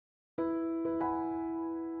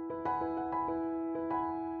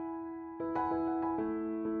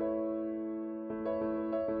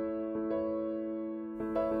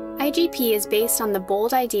IGP is based on the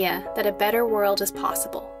bold idea that a better world is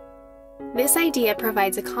possible. This idea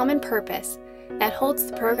provides a common purpose that holds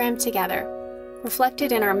the program together,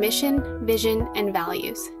 reflected in our mission, vision, and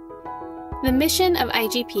values. The mission of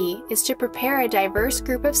IGP is to prepare a diverse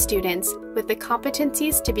group of students with the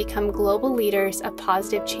competencies to become global leaders of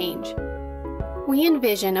positive change. We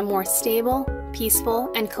envision a more stable,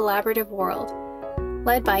 peaceful, and collaborative world,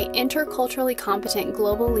 led by interculturally competent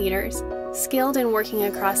global leaders, skilled in working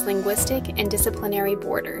across linguistic and disciplinary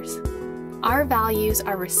borders. Our values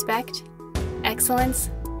are respect, excellence,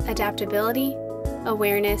 adaptability,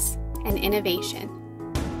 awareness, and innovation.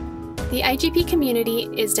 The IGP community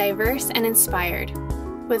is diverse and inspired,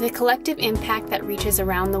 with a collective impact that reaches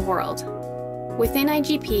around the world. Within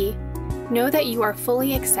IGP, know that you are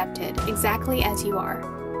fully accepted exactly as you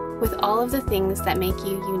are, with all of the things that make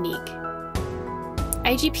you unique.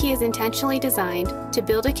 IGP is intentionally designed to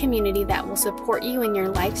build a community that will support you in your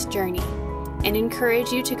life's journey and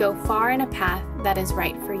encourage you to go far in a path that is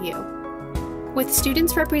right for you. With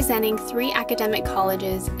students representing 3 academic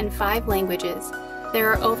colleges and 5 languages,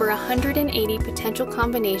 there are over 180 potential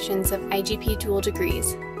combinations of IGP dual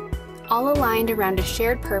degrees, all aligned around a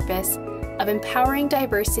shared purpose of empowering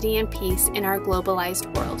diversity and peace in our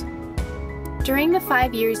globalized world. During the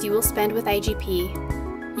 5 years you will spend with IGP,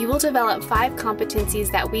 you will develop 5 competencies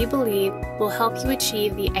that we believe will help you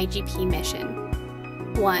achieve the IGP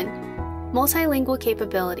mission. 1. Multilingual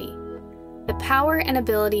capability. The power and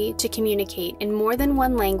ability to communicate in more than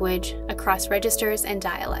one language across registers and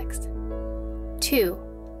dialects. 2.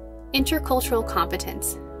 Intercultural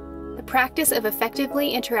competence. The practice of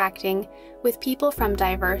effectively interacting with people from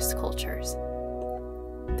diverse cultures.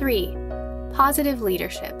 3. Positive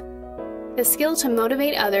leadership. The skill to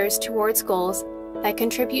motivate others towards goals that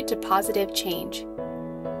contribute to positive change.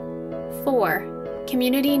 4.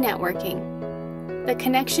 Community networking. The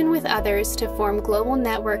connection with others to form global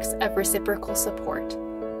networks of reciprocal support.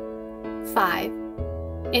 5.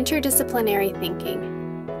 Interdisciplinary thinking.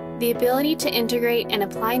 The ability to integrate and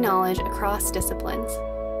apply knowledge across disciplines.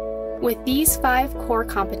 With these 5 core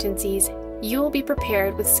competencies, you will be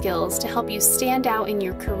prepared with skills to help you stand out in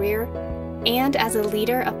your career and as a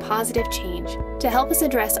leader of positive change to help us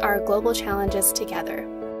address our global challenges together.